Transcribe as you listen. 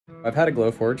I've had a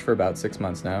Glowforge for about 6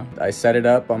 months now. I set it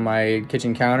up on my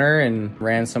kitchen counter and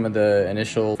ran some of the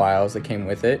initial files that came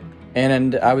with it.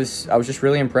 And I was just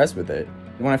really impressed with it.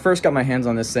 When I first got my hands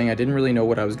on this thing, I didn't really know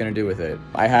what I was going to do with it.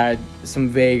 I had some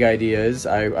vague ideas.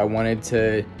 I wanted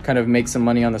to kind of make some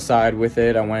money on the side with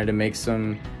it. I wanted to make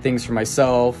some things for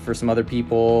myself, for some other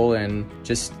people, and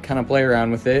just kind of play around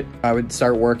with it. I would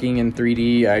start working in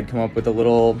 3D. I'd come up with a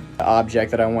little object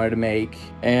that I wanted to make.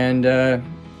 And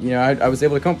you know, I was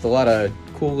able to come up with a lot of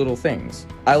cool little things.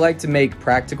 I like to make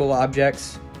practical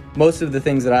objects. Most of the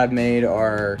things that I've made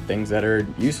are things that are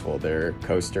useful. They're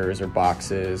coasters or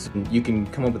boxes. You can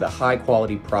come up with a high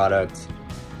quality product,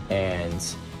 and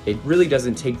it really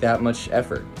doesn't take that much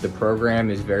effort. The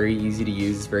program is very easy to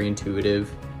use, it's very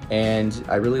intuitive, and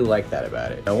I really like that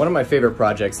about it. Now, one of my favorite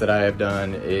projects that I have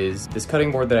done is this cutting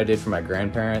board that I did for my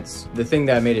grandparents. The thing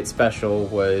that made it special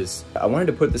was I wanted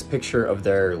to put this picture of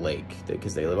their lake,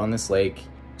 because they live on this lake.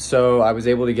 So I was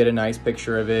able to get a nice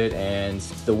picture of it, and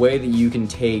the way that you can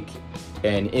take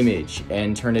an image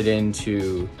and turn it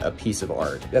into a piece of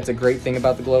art. That's a great thing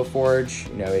about the Glowforge.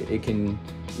 You know, it can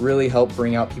really help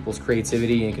bring out people's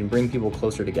creativity, and it can bring people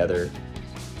closer together.